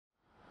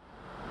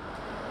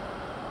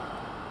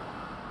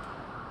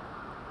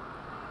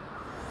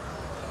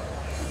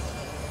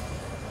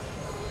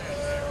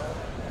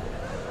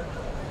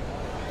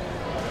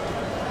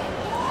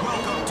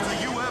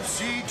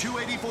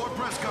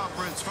284 press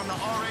conference from the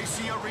RAC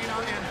Arena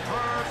in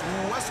Perth,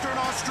 Western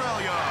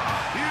Australia.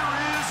 Here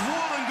is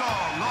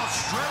Wollongong,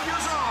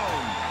 Australia's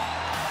own,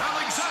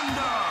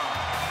 Alexander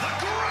the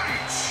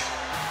Great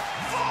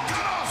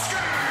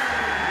Volkanovski!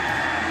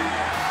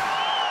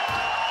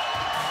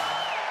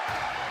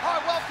 All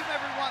right, welcome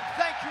everyone.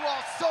 Thank you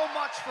all so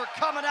much for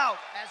coming out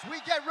as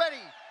we get ready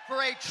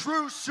for a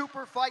true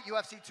super fight.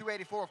 UFC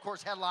 284, of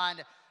course,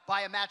 headlined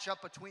by a matchup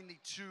between the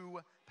two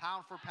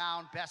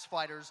pound-for-pound best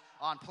fighters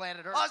on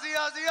planet Earth. Aussie,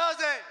 Aussie,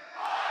 Aussie!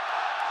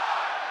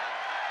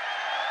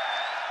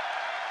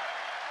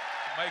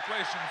 My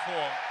question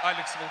for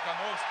Alex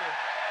Volkanovski.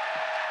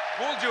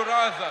 Would you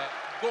rather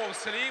go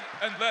sleep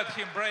and let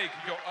him break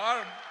your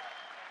arm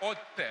or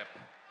tap?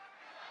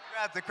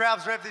 The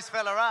crowd's revved this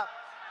fella up.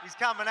 He's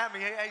coming at me.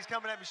 He's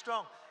coming at me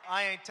strong.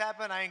 I ain't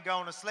tapping. I ain't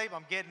going to sleep.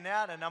 I'm getting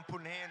out and I'm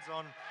putting hands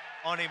on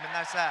him, and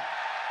that's that.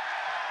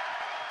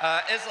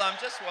 Islam,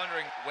 just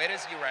wondering, where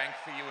does he rank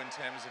for you in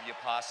terms of your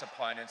past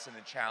opponents and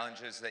the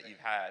challenges that you've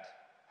had?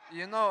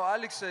 You know,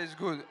 Alex is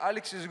good.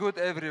 Alex is good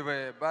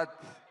everywhere,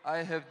 but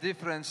I have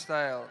different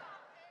style.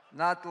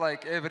 Not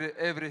like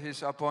every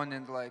his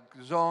opponent, like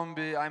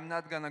zombie. I'm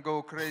not gonna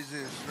go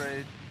crazy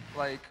straight,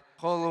 like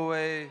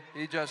Holloway.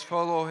 He just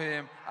follow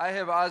him. I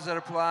have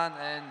other plan,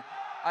 and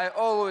I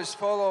always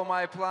follow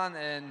my plan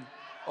and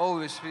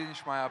always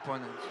finish my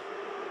opponents.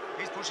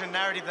 He's pushing a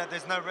narrative that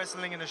there's no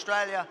wrestling in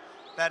Australia,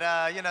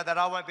 that you know, that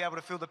I won't be able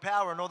to feel the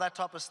power and all that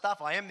type of stuff.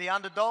 I am the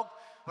underdog,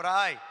 but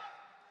I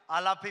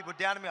love people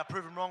doubting me. I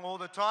prove them wrong all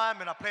the time,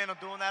 and I plan on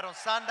doing that on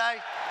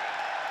Sunday.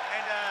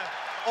 And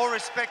all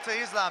respect to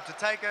Islam, to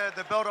take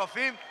the belt off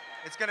him,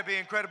 it's going to be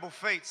an incredible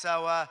feat.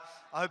 So I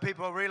hope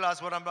people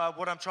realize what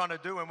I'm trying to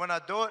do, and when I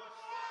do it,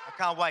 I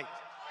can't wait.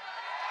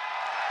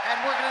 And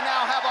we're going to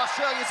now have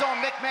Australia's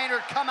own Mick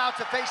Maynard come out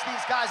to face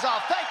these guys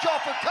off. Thank y'all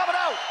for coming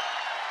out.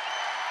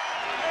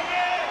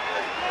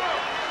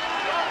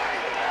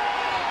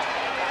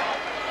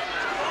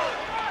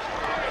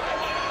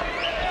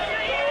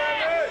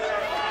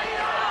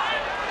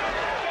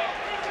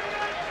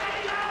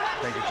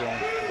 Thank you, John.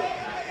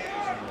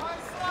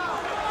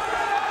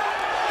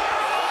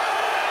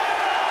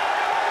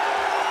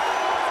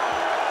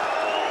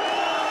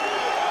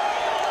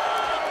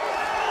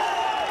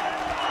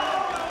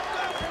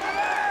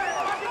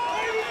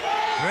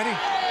 Ready?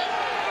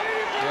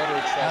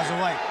 How's the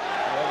weight?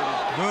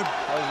 Good?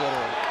 How's the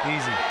weight?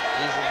 Easy.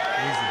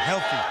 Easy.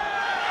 Healthy.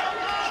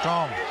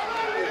 Strong.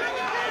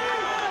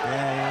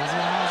 Yeah.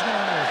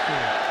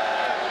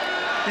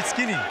 It's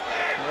skinny.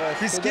 Yes,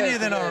 He's skinnier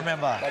than I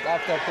remember. But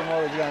after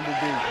tomorrow, it's going to be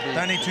big.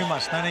 Don't need too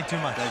much. Don't need too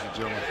much. Thank you,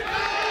 John.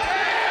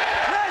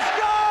 Let's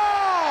go!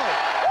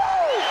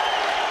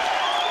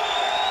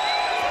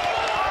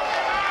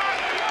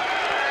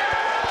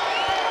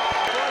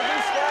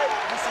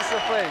 This is a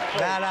fake.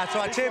 Nah, it's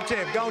all right. Champ.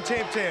 Go on,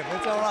 champ.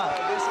 It's all right.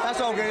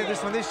 That's all good. This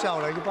from this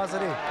shoulder. You pass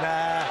it in.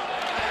 Nah.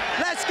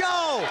 Let's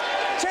go!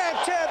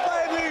 Champ,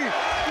 baby!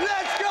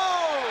 Let's go!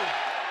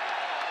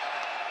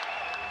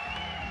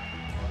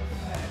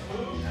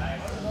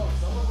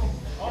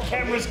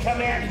 Cameras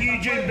come out,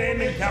 Eugene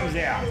Behrman comes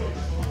out.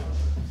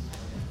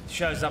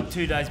 Shows up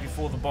 2 days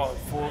before the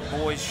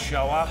boys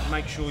show up,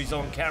 make sure he's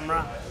on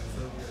camera.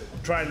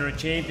 Trainer of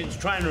champions,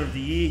 trainer of the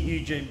year,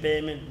 Eugene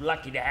Behrman.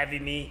 Lucky to have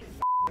him here.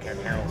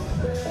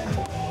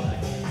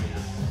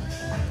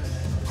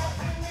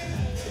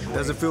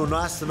 Does it feel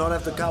nice to not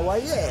have to cut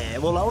weight? Yeah,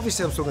 well,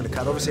 obviously I'm still going to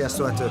cut. Obviously I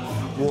still have to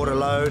water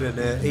load and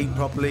eat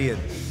properly, and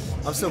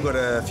I've still got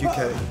a few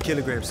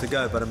kilograms to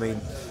go, but I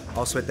mean,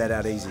 I'll sweat that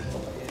out easy.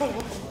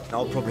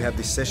 I'll probably have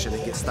this session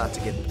and start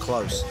to get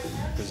close,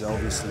 because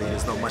obviously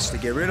there's not much to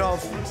get rid of.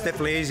 It's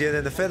definitely easier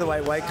than the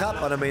featherweight weight cut,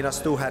 but I mean, I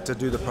still had to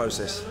do the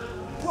process.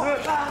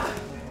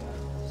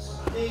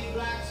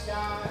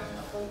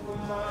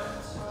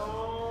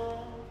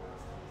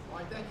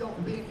 Thank you all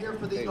for being here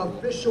for the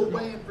official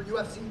weigh-in for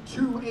UFC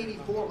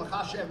 284,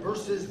 Makhachev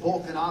versus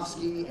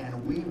Volkanovski,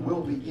 and we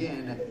will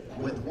begin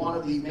with one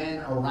of the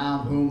men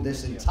around whom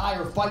this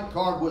entire fight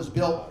card was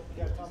built,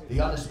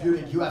 the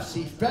undisputed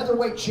UFC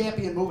featherweight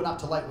champion moving up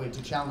to lightweight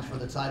to challenge for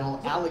the title,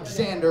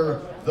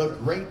 Alexander the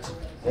Great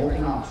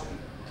Volkanovski.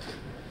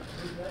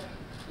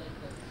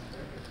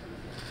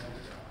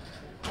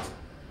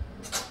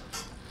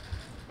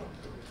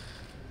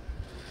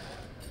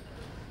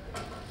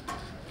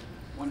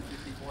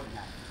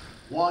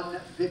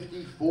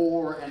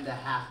 £154.5.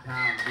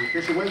 The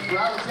official weight for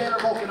Alexander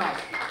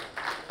Volkanovski.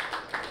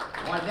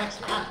 Our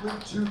next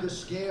athlete to the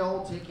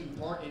scale, taking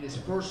part in his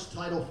first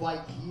title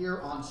fight here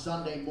on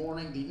Sunday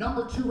morning, the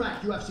 #2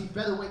 ranked UFC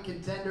featherweight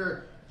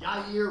contender,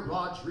 Yair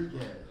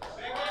Rodriguez.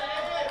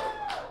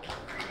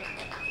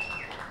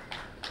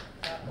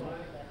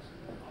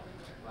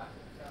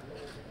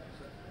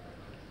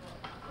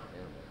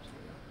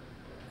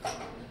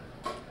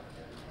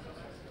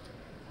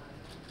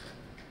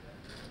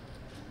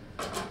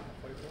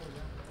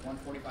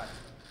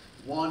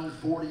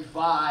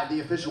 145,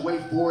 the official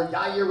weight for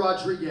Yair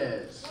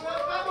Rodriguez.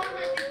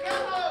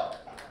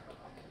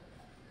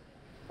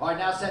 All right,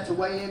 now set to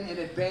weigh in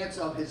advance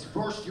of his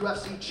first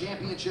UFC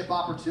championship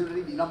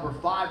opportunity, the number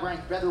 5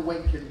 ranked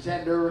featherweight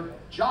contender,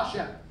 Josh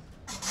Emmett.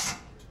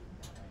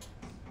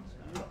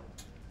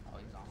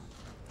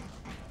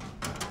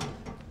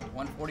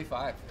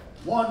 145.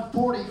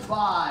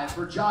 145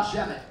 for Josh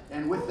Emmett.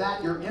 And with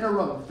that, your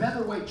interim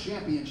featherweight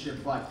championship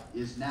fight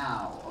is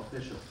now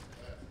official.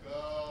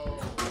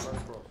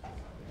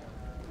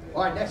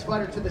 All right, next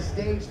fighter to the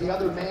stage, the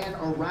other man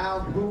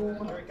around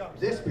whom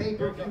this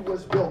pay-per-view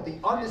was built, the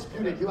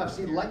undisputed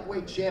UFC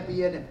lightweight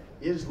champion,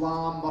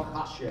 Islam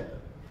Makhachev.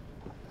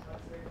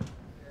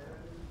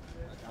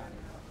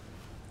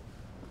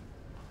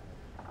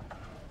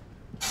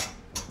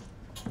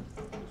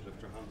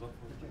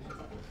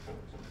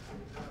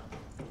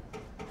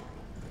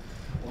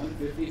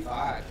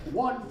 $155.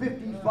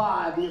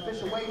 155, the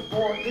official weight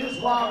for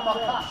Islam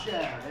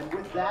Makhachev. And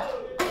with that,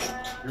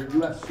 your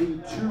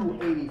UFC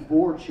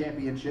 284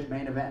 championship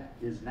main event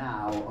is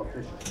now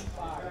official.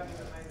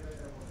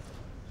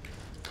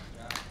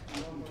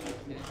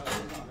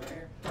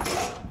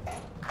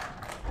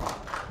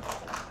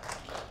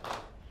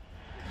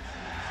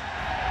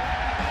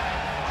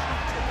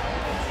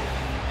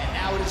 And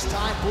now it is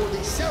time for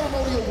the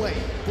ceremonial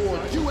weigh for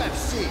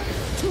UFC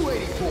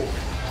 284.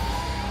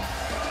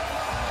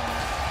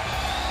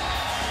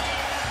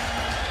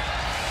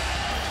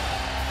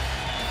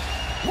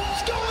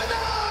 What's going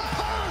on,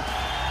 Perth?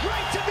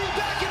 Great to be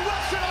back in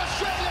Western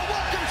Australia.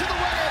 Welcome to the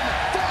weigh-in.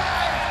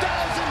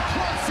 5,000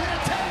 plus in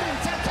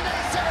attendance at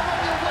today's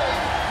ceremonial weigh-in.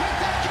 We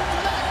thank you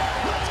for that.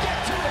 Let's get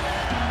to it.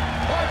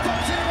 All right,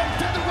 folks, interim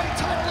featherweight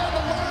title on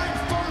the line.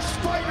 First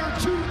fighter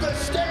to the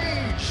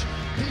stage,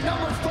 the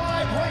number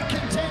 5 ranked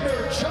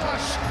contender,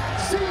 Josh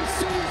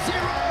CC0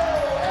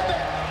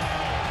 Emmett.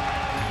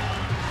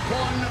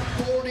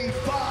 145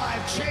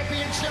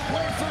 championship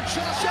weight for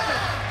Josh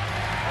Emmett.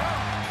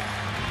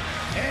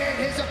 And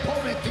his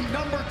opponent, the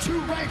number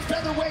 2 ranked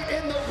featherweight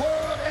in the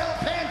world, El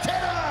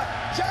Pantera,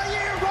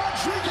 Jair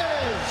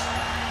Rodriguez.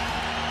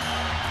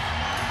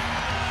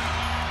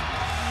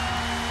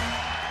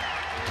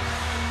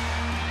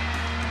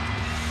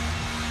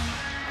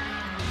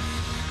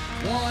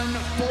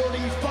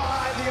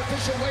 $145, the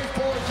official weight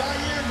for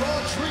Jair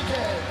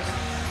Rodriguez.